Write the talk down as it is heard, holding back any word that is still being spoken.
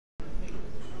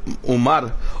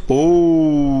Umar.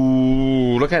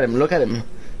 Oh, look at him, look at him.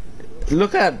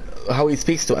 Look at how he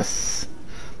speaks to us.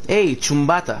 Hey,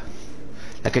 Chumbata.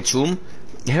 Like a chum?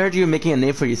 I heard you making a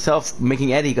name for yourself,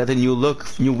 making Eddie got a new look,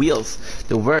 new wheels.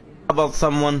 The work about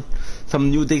some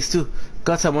new digs too.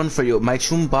 Got someone for you. My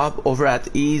chum Bob over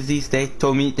at Easy Stay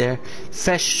told me they're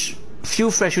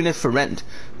few fresh units for rent.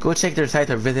 Go check their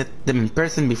site or visit them in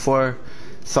person before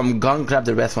some gong grab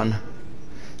the best one.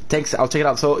 Thanks, I'll check it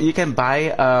out. So you can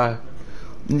buy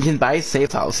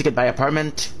safe house, you can buy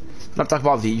apartment. I'm not talking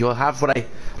about you'll have what I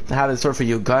have in store for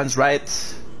you. Guns,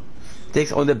 rights.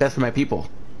 Takes only the best for my people.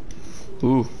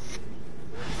 Ooh.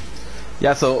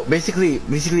 Yeah, so basically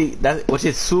that what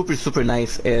is super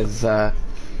nice is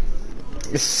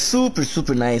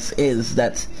super nice is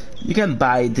that you can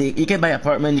buy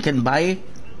apartment, you can buy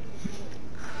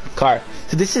car.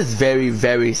 So this is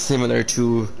very similar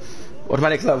to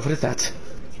automatic love. What is that?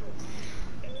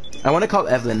 I want to call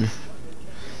Evelyn.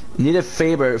 Need a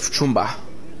favor, Chumba.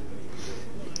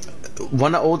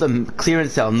 Wanna own a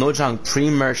clearance sale, no junk,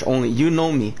 pre-merch only. You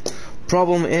know me.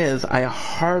 Problem is, I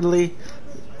hardly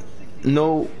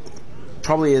no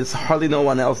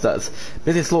one else does.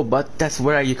 Busy slow, but that's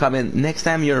where you come in. Next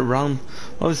time you're around,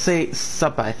 I'll say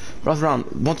stop by, browse around.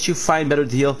 Once you find better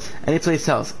deal, any place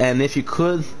else, and if you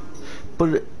could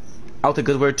put out a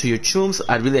good word to your chums,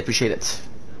 I'd really appreciate it.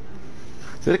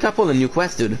 So the couple a new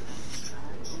quest, dude.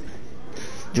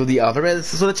 Judy Alvarez.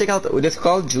 So let's check out. Let's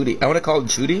call Judy. I want to call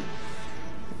Judy.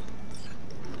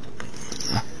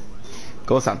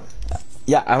 Go on.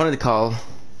 Yeah, I wanted to call.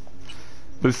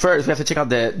 But first, we have to check out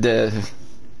the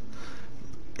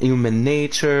human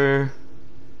nature.